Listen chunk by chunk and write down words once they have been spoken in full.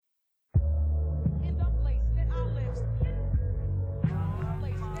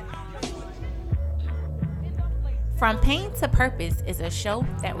From Pain to Purpose is a show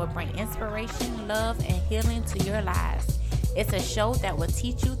that will bring inspiration, love, and healing to your lives. It's a show that will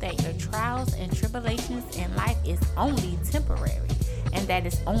teach you that your trials and tribulations in life is only temporary and that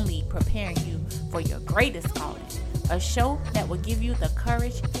is only preparing you for your greatest calling. A show that will give you the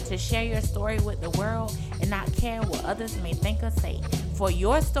courage to share your story with the world and not care what others may think or say. For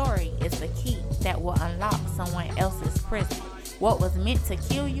your story is the key that will unlock someone else's prison. What was meant to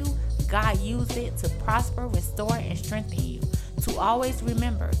kill you, God used it to prosper, restore, and strengthen you. To always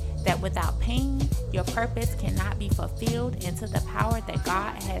remember that without pain, your purpose cannot be fulfilled into the power that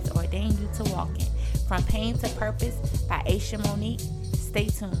God has ordained you to walk in. From Pain to Purpose by Aisha Monique. Stay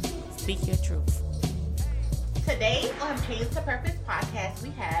tuned. Speak your truth. Today on Pain to Purpose podcast, we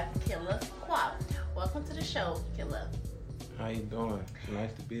have Killa Quap. Welcome to the show, Killa. How you doing? It's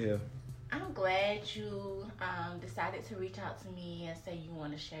nice to be here. I'm glad you decided to reach out to me and say you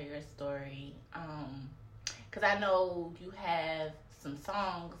want to share your story. Because I know you have some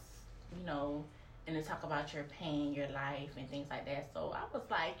songs, you know, and they talk about your pain, your life, and things like that. So I was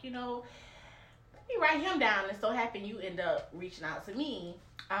like, you know, let me write him down. And so happened you end up reaching out to me.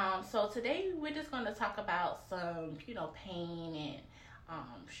 So today we're just going to talk about some, you know, pain and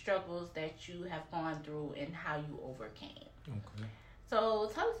struggles that you have gone through and how you overcame. Okay.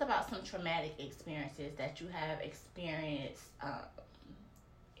 So tell us about some traumatic experiences that you have experienced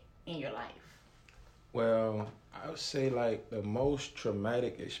in your life. Well, I would say like the most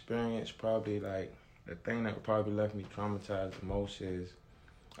traumatic experience, probably like the thing that probably left me traumatized the most is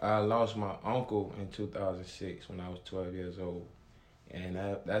I lost my uncle in 2006 when I was 12 years old. And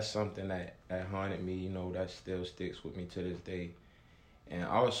that's something that haunted me, you know, that still sticks with me to this day. And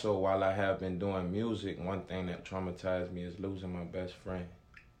also, while I have been doing music, one thing that traumatized me is losing my best friend.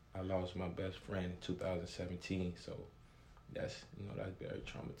 I lost my best friend in 2017, so that's very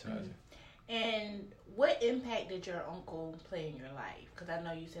traumatizing. And what impact did your uncle play in your life? Because I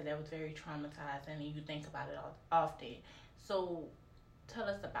know you said that was very traumatizing and you think about it often. So tell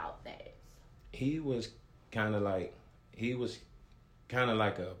us about that. He was kind of like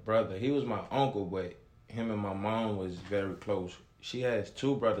a brother. He was my uncle, but him and my mom was very close. She has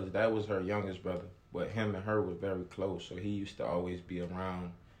two brothers. That was her youngest brother. But him and her were very close. So he used to always be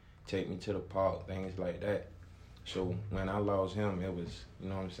around, take me to the park, things like that. So when I lost him, it was, you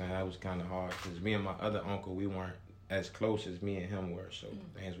know what I'm saying, that was kind of hard. Because me and my other uncle, we weren't as close as me and him were. So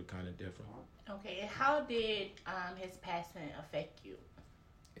things were kind of different. Okay. And how did his passing affect you?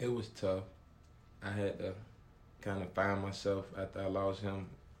 It was tough. I had to kind of find myself after I lost him.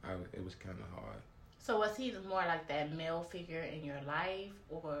 It was kind of hard. So was he more like that male figure in your life,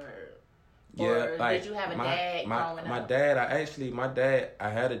 or like, did you have a dad growing up? My dad, I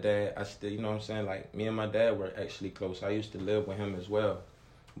had a dad. I still, you know what I'm saying, like me and my dad were actually close. I used to live with him as well.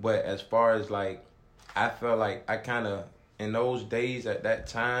 But as far as like, I felt like I kind of, in those days at that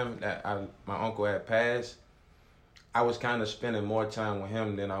time that my uncle had passed, I was kind of spending more time with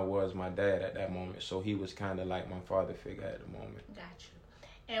him than I was my dad at that moment. So he was kind of like my father figure at the moment. Gotcha.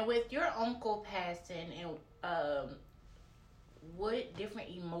 And with your uncle passing, and what different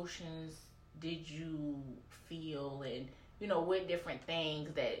emotions did you feel, and you know, what different things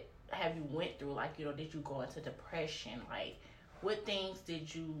that have you went through? Like, you know, did you go into depression? Like, what things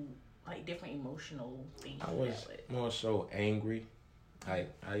did you, like, different emotional things? I was more so angry.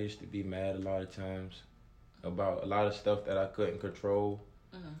 Like, I used to be mad a lot of times about a lot of stuff that I couldn't control,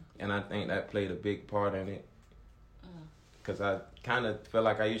 and I think that played a big part in it. Because I kind of feel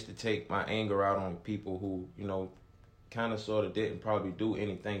like I used to take my anger out on people who, you know, kind of sort of didn't probably do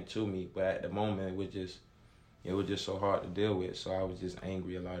anything to me. But at the moment, it was just so hard to deal with. So I was just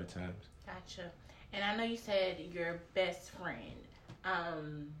angry a lot of times. Gotcha. And I know you said your best friend.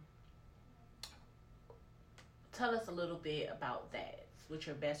 Tell us a little bit about that, with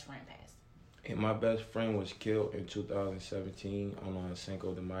your best friend passed. And my best friend was killed in 2017 on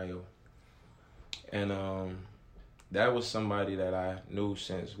Cinco de Mayo. And that was somebody that I knew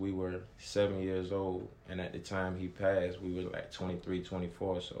since we were 7 years old. And at the time he passed, we were like 23,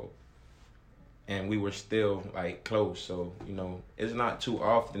 24. So, and we were still like close. So, you know, it's not too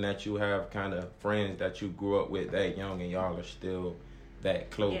often that you have kind of friends that you grew up with that young and y'all are still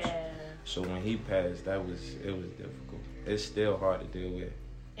that close. Yeah. So when he passed, it was difficult. It's still hard to deal with.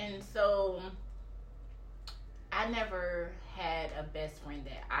 And so I never had a best friend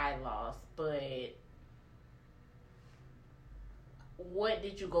that I lost, but what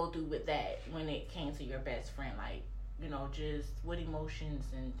did you go through with that when it came to your best friend? Like, you know, just what emotions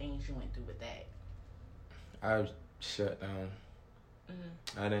and things you went through with that? I shut down.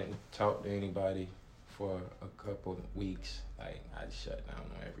 I didn't talk to anybody for a couple of weeks. Like, I shut down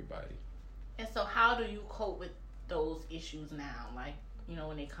on everybody. And so how do you cope with those issues now? Like,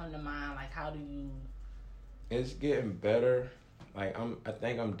 when they come to mind, like, how do you? It's getting better. Like I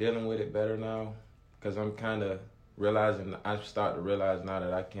think I'm dealing with it better now, because I'm kind of realizing. I start to realize now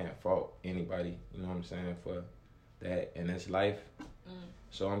that I can't fault anybody. You know what I'm saying, for that in this life.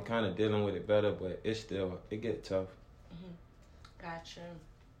 So I'm kind of dealing with it better, but it gets tough. Gotcha.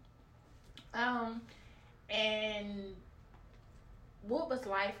 And what was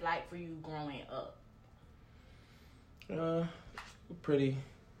life like for you growing up? Pretty.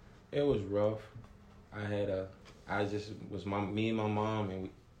 It was rough. I just was me and my mom and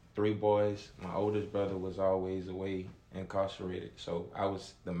three boys. My oldest brother was always away, incarcerated. So I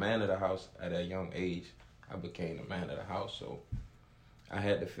was the man of the house at a young age. I became the man of the house, so I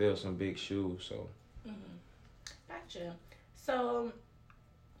had to fill some big shoes. So. Gotcha. So,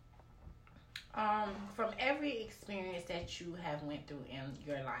 from every experience that you have went through in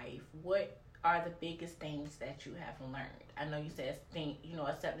your life, what are the biggest things that you have learned? I know you said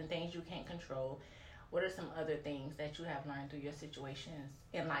accepting things you can't control. What are some other things that you have learned through your situations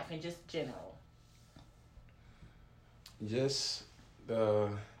in life and just general? Just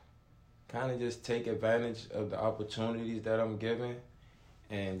kind of just take advantage of the opportunities that I'm given,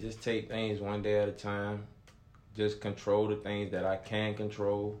 and just take things one day at a time. Just control the things that I can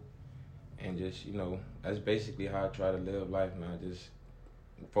control, and just that's basically how I try to live life now. Just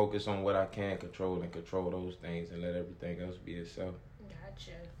focus on what I can control and control those things, and let everything else be itself.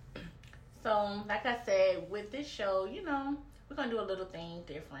 Gotcha. So, like I said, with this show, we're gonna do a little thing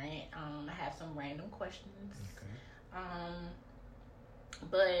different. I have some random questions. Okay.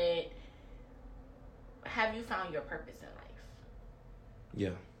 But have you found your purpose in life?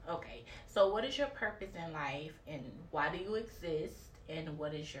 Yeah. Okay. So, what is your purpose in life, and why do you exist, and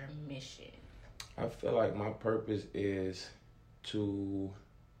what is your mission? I feel like my purpose is to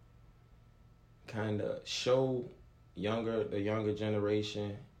kind of show the younger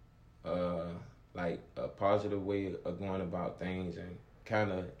generation like a positive way of going about things, and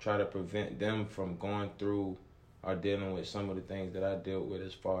kind of try to prevent them from going through or dealing with some of the things that I dealt with,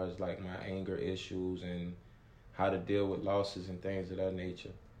 as far as like my anger issues and how to deal with losses and things of that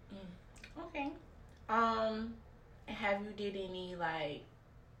nature. Okay. Have you did any like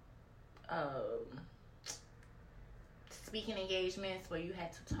speaking engagements where you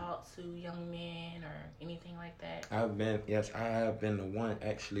had to talk to young men or anything like that? I have been the one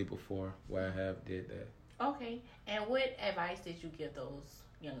actually before where I have did that. Okay. And what advice did you give those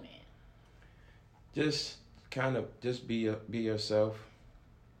young men? Just be yourself.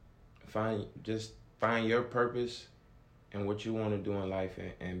 Find your purpose and what you want to do in life,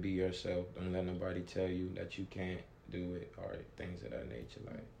 and be yourself. Don't let nobody tell you that you can't do it or things of that nature.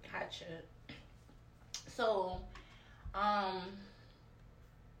 Like. Gotcha. So, I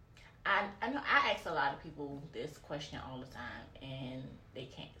know I ask a lot of people this question all the time, and they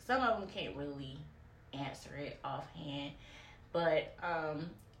can't. Some of them can't really answer it offhand. But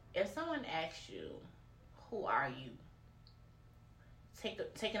if someone asks you, "Who are you?"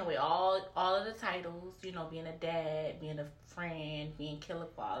 Taking away all of the titles, being a dad, being a friend, being Killer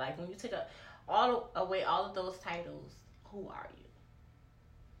Paul. Like when you take away all of those titles, who are you?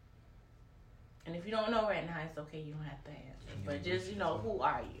 And if you don't know right now, it's okay. You don't have to answer. But just who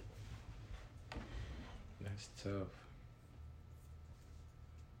are you? That's tough.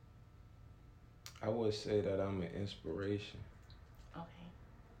 I would say that I'm an inspiration. Okay.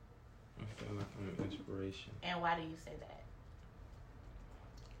 I feel like I'm an inspiration. And why do you say that?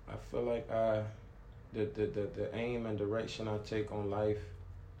 I feel like the aim and direction I take on life,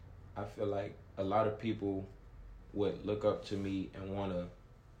 I feel like a lot of people would look up to me and want to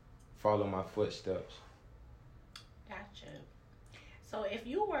follow my footsteps. Gotcha. So if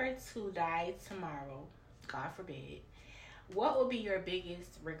you were to die tomorrow, God forbid, what would be your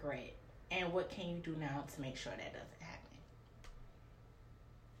biggest regret? And what can you do now to make sure that doesn't happen?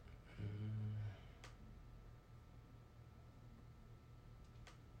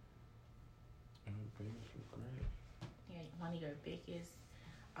 Yeah, one of your biggest,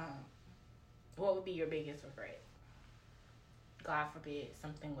 what would be your biggest regret? God forbid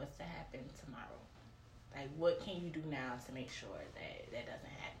something was to happen tomorrow. Like, what can you do now to make sure that that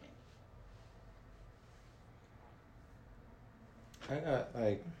doesn't happen?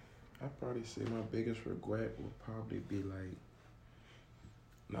 I'd probably say my biggest regret would probably be like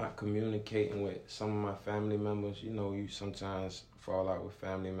not communicating with some of my family members. You sometimes fall out with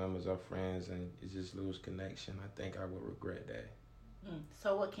family members or friends and you just lose connection. I think I would regret that.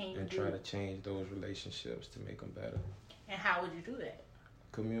 So what can you do? And try to change those relationships to make them better. And how would you do that?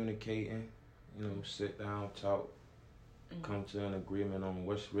 Communicating, sit down, talk, come to an agreement on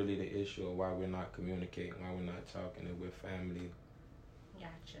what's really the issue or why we're not communicating, why we're not talking, and we're family.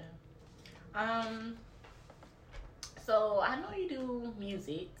 Gotcha. So I know you do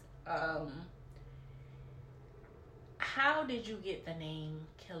music. How did you get the name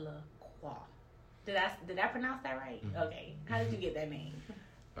Killer Qua? Did I pronounce that right? Mm-hmm. Okay. How did you get that name?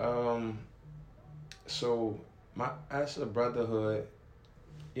 So as a brotherhood,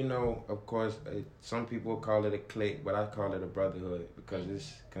 you know, of course, some people call it a clique, but I call it a brotherhood because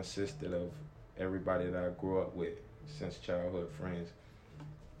it's consisted of everybody that I grew up with since childhood friends.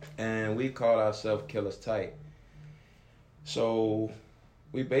 And we call ourselves Killers Tight. So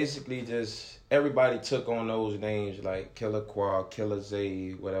we basically just, everybody took on those names like Killer Qua, Killer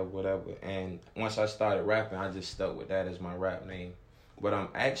Zay, whatever. And once I started rapping, I just stuck with that as my rap name. But I'm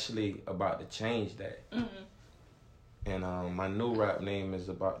actually about to change that. Mm-hmm. And my new rap name is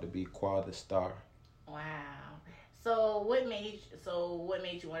about to be Qua the Star. Wow. So what made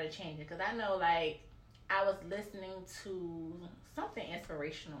you want to change it? Because I know, like, I was listening to something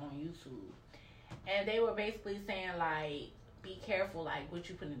inspirational on YouTube, and they were basically saying, like, be careful, like, what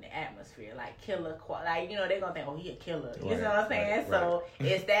you put in the atmosphere, like Killer Qua. Like, you know, they're gonna think, oh, he a killer. You know what I'm saying? Right. So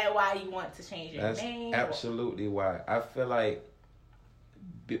is that why you want to change your name? That's absolutely why. I feel like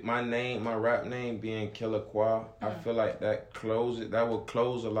my rap name being Killer Qua, I feel like that will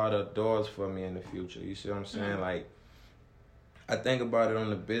close a lot of doors for me in the future. You see what I'm saying? Like, I think about it on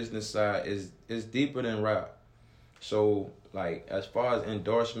the business side, it's deeper than rap. So, like, as far as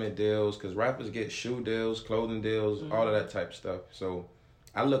endorsement deals, because rappers get shoe deals, clothing deals, all of that type of stuff. So,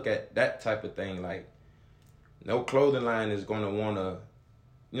 I look at that type of thing, like, no clothing line is going to want to,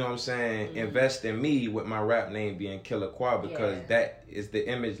 you know what I'm saying, invest in me with my rap name being Killer Qua, because that is the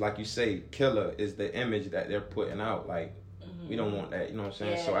image, like you say, killer is the image that they're putting out. Like, we don't want that, you know what I'm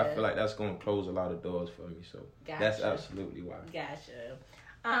saying? Yeah. So I feel like that's going to close a lot of doors for me. So that's absolutely why. Gotcha.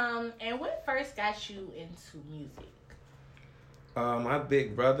 And what first got you into music? My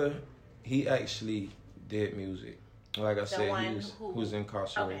big brother, he actually did music. Like I said, who's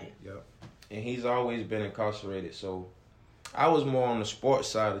incarcerated. Okay. Yep. And he's always been incarcerated, so I was more on the sports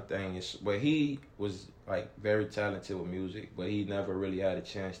side of things, but he was like very talented with music, but he never really had a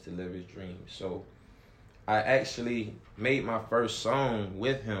chance to live his dreams. So I actually made my first song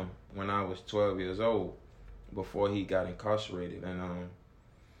with him when I was 12 years old, before he got incarcerated. And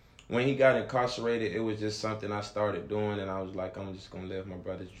when he got incarcerated, it was just something I started doing, and I was like, I'm just gonna live my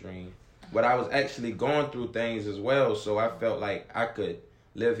brother's dream. But I was actually going through things as well, so I felt like I could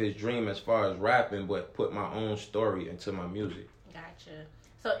live his dream as far as rapping, but put my own story into my music. Gotcha.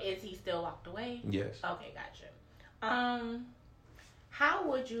 So is he still locked away? Yes. Okay, gotcha. How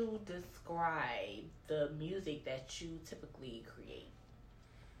would you describe the music that you typically create?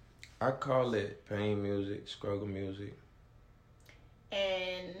 I call it pain music, struggle music.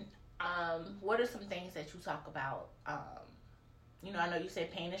 And what are some things that you talk about? You know, I know you said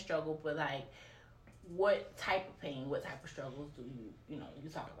pain and struggle, but like, what type of pain, what type of struggles do you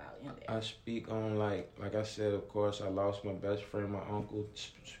talk about in there? I speak on, like I said, of course, I lost my best friend, my uncle.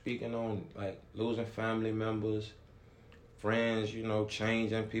 Speaking on, like, losing family members, friends, you know,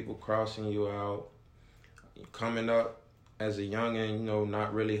 changing, people crossing you out, coming up as a youngin', you know,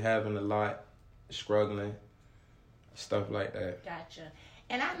 not really having a lot, struggling, stuff like that. Gotcha.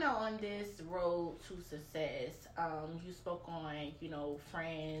 And I know on this road to success, you spoke on, you know,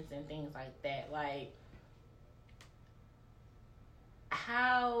 friends and things like that. Like,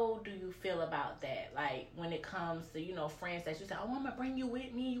 how do you feel about that? Like, when it comes to, you know, friends that you say, oh, I'm going to bring you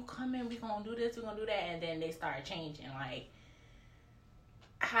with me. You come in, we're going to do this, we're going to do that. And then they start changing. Like,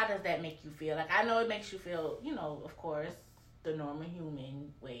 how does that make you feel? Like, I know it makes you feel, you know, of course, the normal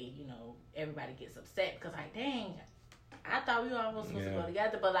human way, you know, everybody gets upset because, like, dang, I thought we were almost supposed to go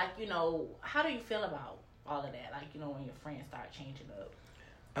together. But, like, you know, how do you feel about all of that? Like, you know, when your friends start changing up.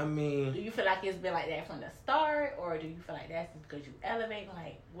 I mean, do you feel like it's been like that from the start, or do you feel like that's because you elevate?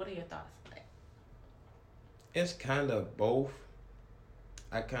 Like, what are your thoughts on that? It's kind of both.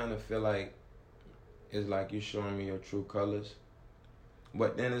 I kind of feel like it's like you showing me your true colors.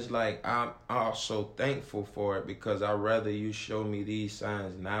 But then it's like I'm also thankful for it, because I'd rather you show me these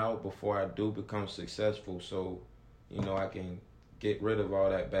signs now before I do become successful, so, you know, I can get rid of all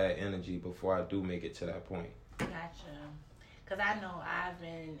that bad energy before I do make it to that point. Gotcha. Because I know I've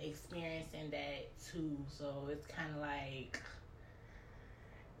been experiencing that too, so it's kind of like,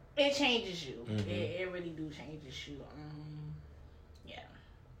 it changes you. Mm-hmm. It really do changes you.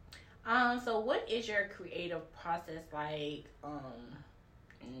 Yeah. So what is your creative process like?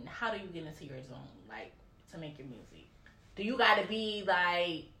 And how do you get into your zone, like, to make your music? Do you got to be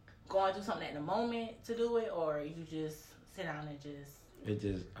like going through something at the moment to do it, or you just sit down and just?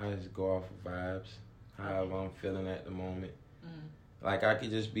 I just go off of vibes, however I'm feeling at the moment. Mm. Like I could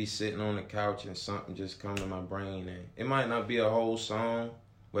just be sitting on the couch and something just come to my brain, and it might not be a whole song,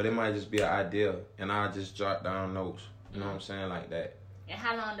 but it might just be an idea, and I just jot down notes. You know what I'm saying, like that. And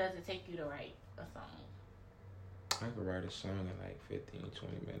how long does it take you to write a song? I could write a song in like 15,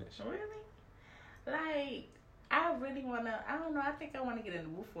 20 minutes. Really? Like, I really wanna. I don't know. I think I wanna get in the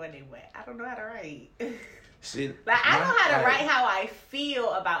mood for it anyway. I don't know how to write. See, like I know how to write how I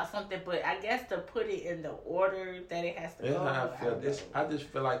feel about something, but I guess to put it in the order that it has to go. How I feel. I just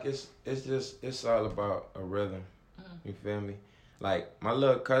feel like it's all about a rhythm. You feel me? Like my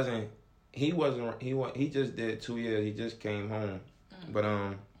little cousin, he just did 2 years. He just came home, but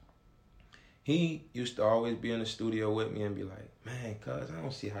he used to always be in the studio with me and be like, man, cuz I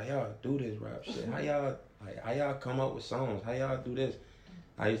don't see how y'all do this rap shit. How y'all come up with songs? How y'all do this?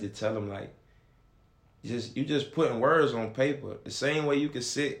 I used to tell him like, you just putting words on paper. The same way you can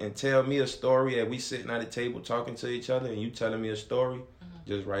sit and tell me a story and we sitting at a table talking to each other and you telling me a story,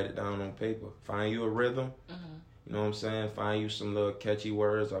 just write it down on paper. Find you a rhythm. You know what I'm saying? Find you some little catchy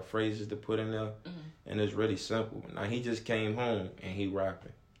words or phrases to put in there. And it's really simple. Now he just came home and he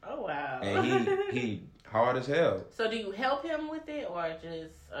rapping. Oh wow. And he hard as hell. So do you help him with it or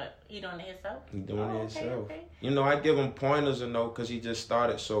just he doing it himself? He doing it himself. Okay. You know, I give him pointers and because he just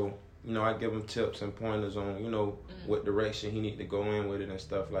started, so you know, I give him tips and pointers on, you know, what direction he need to go in with it and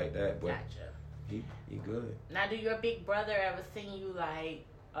stuff like that. But gotcha. He good. Now, do your big brother ever sing you like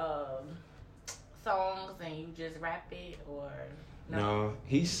songs and you just rap it or no?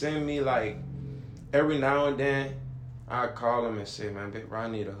 He send me like every now and then. I call him and say, man, big bro, I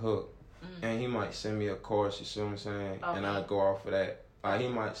need a hook, and he might send me a chorus. You see what I'm saying? Okay. And I go off of that. He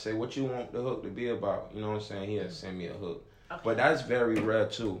might say, what you want the hook to be about? You know what I'm saying? He'll send me a hook. Okay. But that's very rare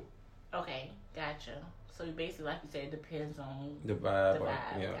too. Okay, gotcha. So basically, like you said, it depends on the vibe.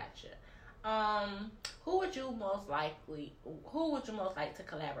 Yeah. Gotcha. Who would you most like to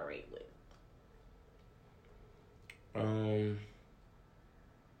collaborate with?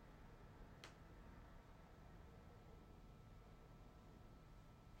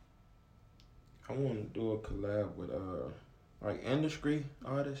 I want to do a collab with like industry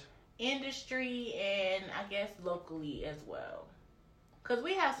artists. Industry and I guess locally as well. Because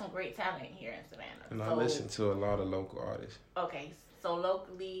we have some great talent here in Savannah. And I listen to a lot of local artists. Okay, so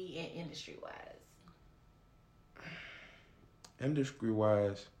locally and industry-wise.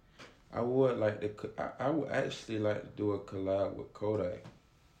 Industry-wise, I would actually like to do a collab with Kodak.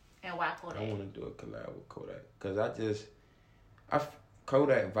 And why Kodak? I want to do a collab with Kodak. Because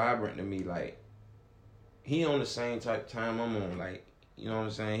Kodak vibrant to me. Like, he on the same type of time I'm on. Like, you know what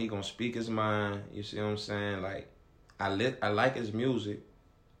I'm saying? He gonna speak his mind. You see what I'm saying? Like, I like his music.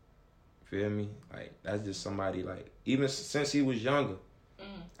 Feel me? Like, that's just somebody, like, even since he was younger,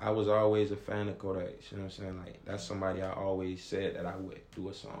 I was always a fan of Kodak. You know what I'm saying? Like, that's somebody I always said that I would do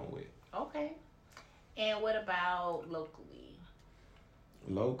a song with. Okay. And what about locally?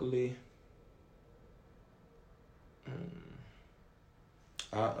 Locally?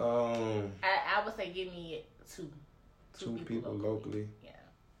 I would say give me two people locally. Yeah.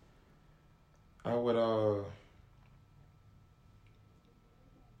 I would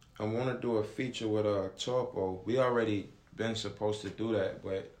I want to do a feature with Torpo. We already been supposed to do that,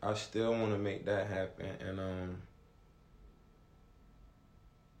 but I still want to make that happen. And I'm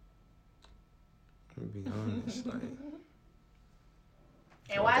gonna be honest, like,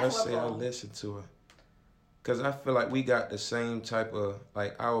 and why I say I listen to it. Cause I feel like we got the same type of,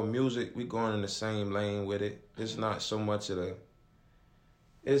 like, our music, we going in the same lane with it. It's not so much of the,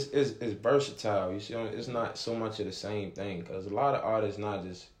 it's versatile. You see, it's not so much of the same thing. Cause a lot of artists not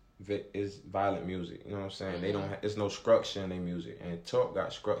just is violent music. You know what I'm saying? They don't. There's no structure in their music, and Talk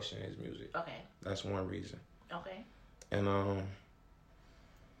got structure in his music. Okay. That's one reason. Okay. And I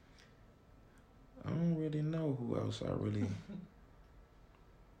don't really know who else I really.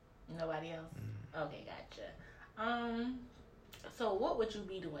 Nobody else? Okay, gotcha. So what would you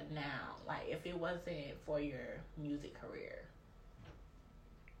be doing now? Like, if it wasn't for your music career?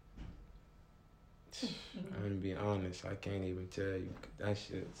 I'm gonna be honest, I can't even tell you. That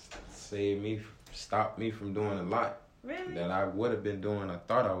shit stopped me from doing a lot. Really? That I would have been doing, I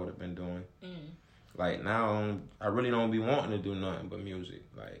thought I would have been doing. Like, now, I really don't be wanting to do nothing but music.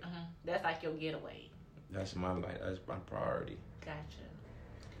 Like, that's like your getaway. That's my priority. Gotcha.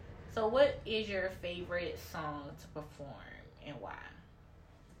 So what is your favorite song to perform and why?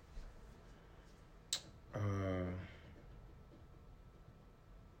 What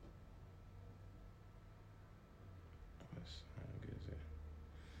song is it?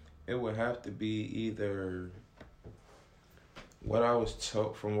 It would have to be either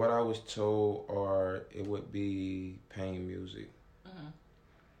From what I was told, or it would be Pain Music. Mm-hmm.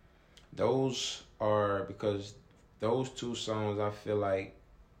 Those are because those two songs I feel like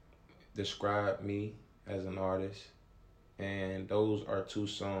describe me as an artist, and those are two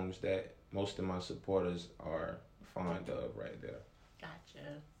songs that most of my supporters are fond of right there.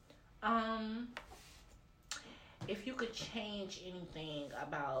 Gotcha. If you could change anything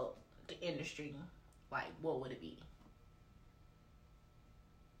about the industry, like what would it be?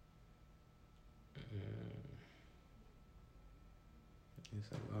 It's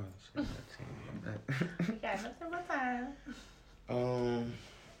a lot of shit I change We got nothing but time.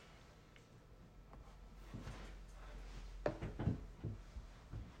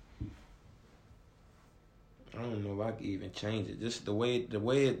 I don't know if I could even change it. Just the way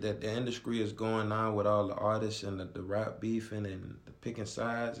that the industry is going now with all the artists and the rap beefing and the picking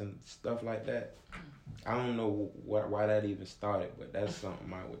sides and stuff like that. I don't know why that even started, but that's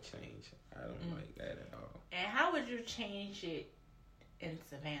something I would change. I don't like that at all. And how would you change it in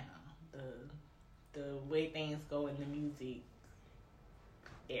Savannah? The way things go in the music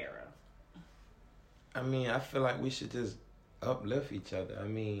era. I mean, I feel like we should just uplift each other. I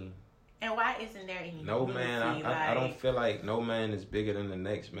mean, and why isn't there any no unity? Man, I don't feel like no man is bigger than the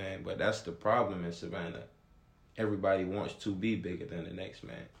next man, but that's the problem in Savannah. Everybody wants to be bigger than the next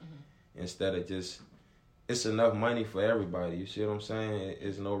man. Instead of just, it's enough money for everybody. You see what I'm saying?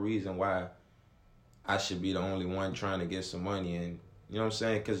 There's no reason why I should be the only one trying to get some money. And you know what I'm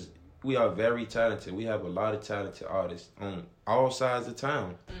saying? Because we are very talented. We have a lot of talented artists on all sides of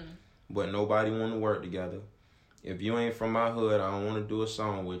town. But nobody want to work together. If you ain't from my hood, I don't want to do a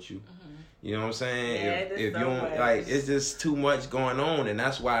song with you. You know what I'm saying? Yeah, if you so don't much. like, it's just too much going on, and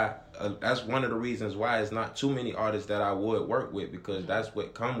that's why. That's one of the reasons why it's not too many artists that I would work with, because that's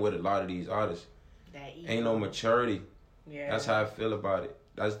what come with a lot of these artists. Ain't no maturity. Yeah. That's how I feel about it.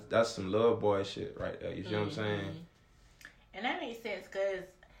 That's some little boy shit right there. You see what I'm saying? And that makes sense, because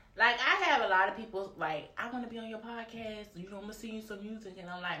like I have a lot of people like, I want to be on your podcast. You know, I'm gonna sing you some music, and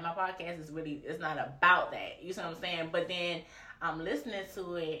I'm like, my podcast is really, it's not about that. You see what I'm saying? But then I'm listening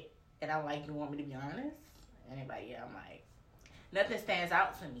to it, and I'm like, you want me to be honest? And everybody, yeah, I'm like, nothing stands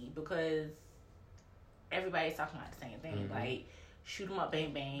out to me because everybody's talking about the same thing. Like, shoot 'em up,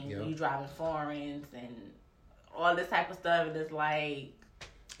 bang bang. Yep. You driving foreigns and all this type of stuff, and it's like,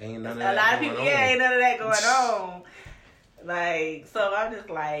 Ain't none of a that lot of going people, on. ain't none of that going on. Like, so I'm just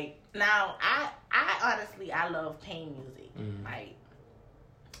like, now I honestly, I love Pain music, like,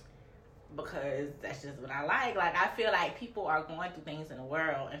 because that's just what I like. Like, I feel like people are going through things in the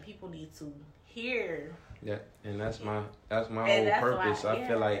world, and people need to hear. Yeah, and that's my And whole that's purpose. why, I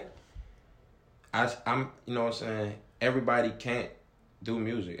feel like I'm, you know what I'm saying? Everybody can't do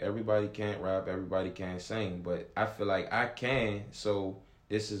music. Everybody can't rap. Everybody can't sing. But I feel like I can. So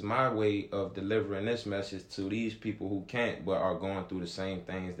this is my way of delivering this message to these people who can't, but are going through the same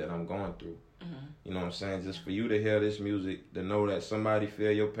things that I'm going through. You know what I'm saying? Just for you to hear this music, to know that somebody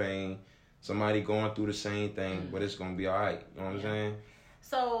feel your pain, somebody going through the same thing, but it's gonna be all right. You know what I'm saying?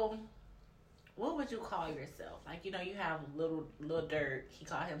 So, what would you call yourself? Like, you know, you have Lil Durk. He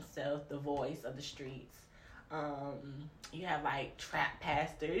called himself the voice of the streets. You have like Trap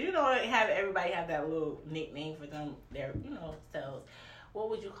Pastor. You know, everybody have that little nickname for them. Their, you know, selves. What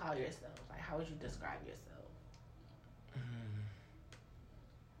would you call yourself? Like, how would you describe yourself?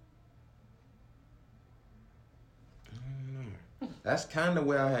 I don't know. That's kind of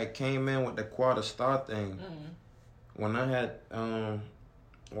where I had came in with the Quarter Star thing. When I had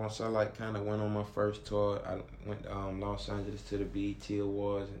once I like kind of went on my first tour, I went to Los Angeles to the BET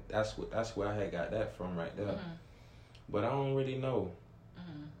Awards, and that's where I had got that from right there. But I don't really know.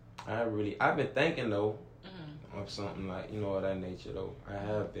 I've been thinking though of something like, you know, of that nature though. I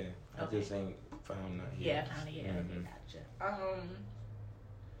have been. I just ain't found that yet. Yeah, found it. Yeah, okay, gotcha.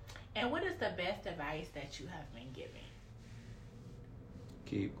 And what is the best advice that you have been given?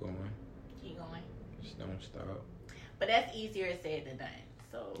 Keep going. Keep going. Just don't stop. But that's easier said than done.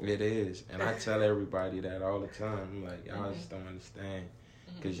 So It is. And I tell everybody that all the time. I'm like, y'all just don't understand.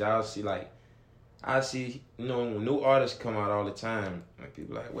 Because y'all see, like, I see, you know, when new artists come out all the time, like,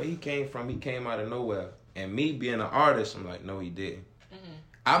 people like, where he came from? He came out of nowhere. And me being an artist, I'm like, no, he didn't.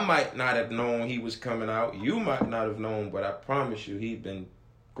 I might not have known he was coming out. You might not have known, but I promise you, he'd been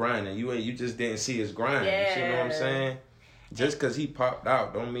grinding. You just didn't see his grind. Yeah. You know what I'm saying? Just because he popped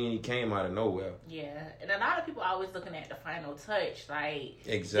out don't mean he came out of nowhere. Yeah, and a lot of people are always looking at the final touch, like,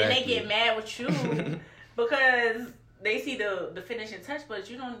 Exactly. and they get mad with you because they see the finishing touch, but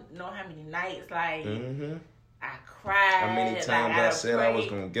you don't know how many nights, like, I cried. How many times I said I was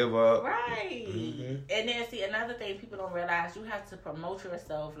going to give up. Right. Mm-hmm. And then, see, another thing people don't realize, you have to promote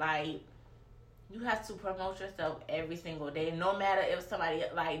yourself. Like, you have to promote yourself every single day. No matter if somebody,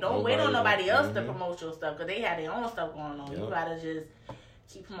 like, don't wait on nobody else to promote your stuff, because they have their own stuff going on. Yep. You got to just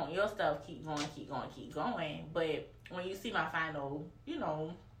keep promoting your stuff, keep going. But when you see my final,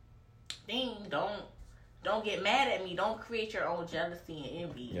 thing, don't get mad at me. Don't create your own jealousy and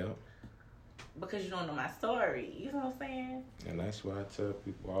envy. Yep. Because you don't know my story. You know what I'm saying? And that's what I tell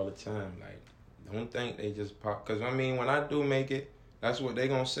people all the time. Like, don't think they just pop. Because, I mean, when I do make it, that's what they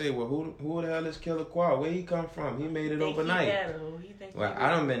going to say. Well, who the hell is Killer Quad? Where he come from? He made it overnight. Well,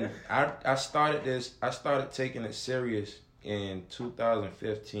 I started taking it serious in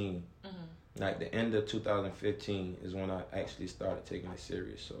 2015. Mm-hmm. Like, the end of 2015 is when I actually started taking it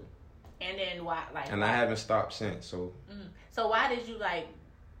serious. So. And then why? I haven't stopped since. So. Mm-hmm. So why did you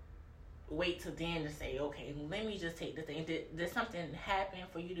wait till then to say, okay, let me just take the thing? Did something happen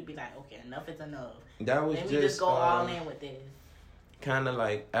for you to be like, okay, enough is enough? That was let me just go all in with this. Kind of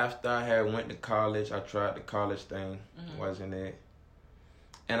like after I had went to college, I tried the college thing, wasn't it?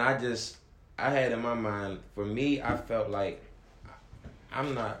 And I had in my mind, for me, I felt like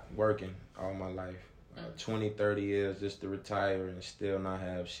I'm not working all my life. 20, 30 years just to retire and still not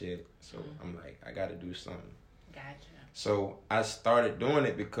have shit. So I'm like, I got to do something. Gotcha. So I started doing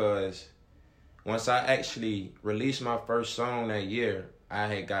it because once I actually released my first song that year, I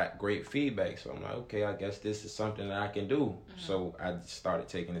had got great feedback. So I'm like, okay, I guess this is something that I can do. Mm-hmm. So I started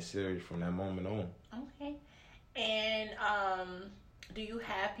taking it serious from that moment on. Okay. And do you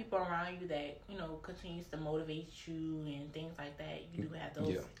have people around you that, continues to motivate you and things like that? You do have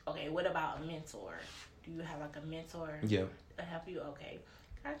those? Yeah. Okay, what about a mentor? Do you have a mentor? Yeah. To help you? Okay,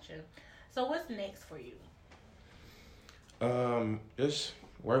 gotcha. So what's next for you? Just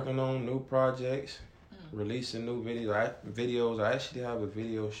working on new projects, releasing new videos. I actually have a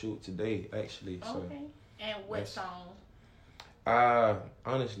video shoot today, actually. Okay. So and what song?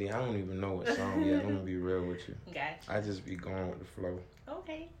 Honestly, I don't even know what song yet. I'm gonna be real with you. Gotcha. I just be going with the flow.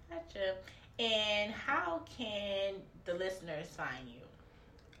 Okay, gotcha. And how can the listeners find you?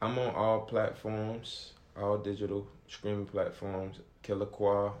 I'm on all platforms, all digital streaming platforms. Killer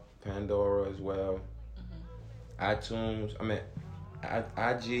Quad, Pandora as well. iTunes,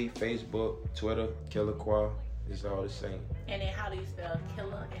 IG, Facebook, Twitter, Killer Quad. It's all the same. And then how do you spell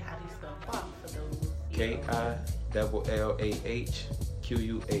Killer and how do you spell Quad for those?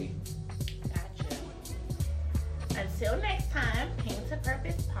 KILLAHQUA. Gotcha. Until next time, Pain to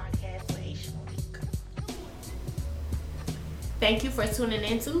Purpose podcast with H. Monique. Thank you for tuning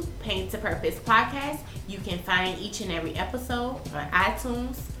into Pain to Purpose podcast. You can find each and every episode on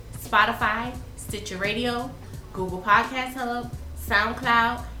iTunes, Spotify, Stitcher Radio, Google Podcast Hub,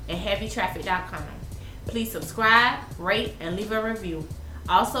 SoundCloud, and HeavyTraffic.com. Please subscribe, rate, and leave a review.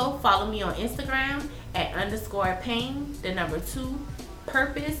 Also, follow me on Instagram at _pain2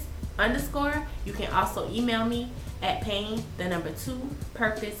 purpose _. You can also email me at pain2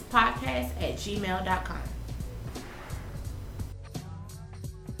 purpose podcast @gmail.com.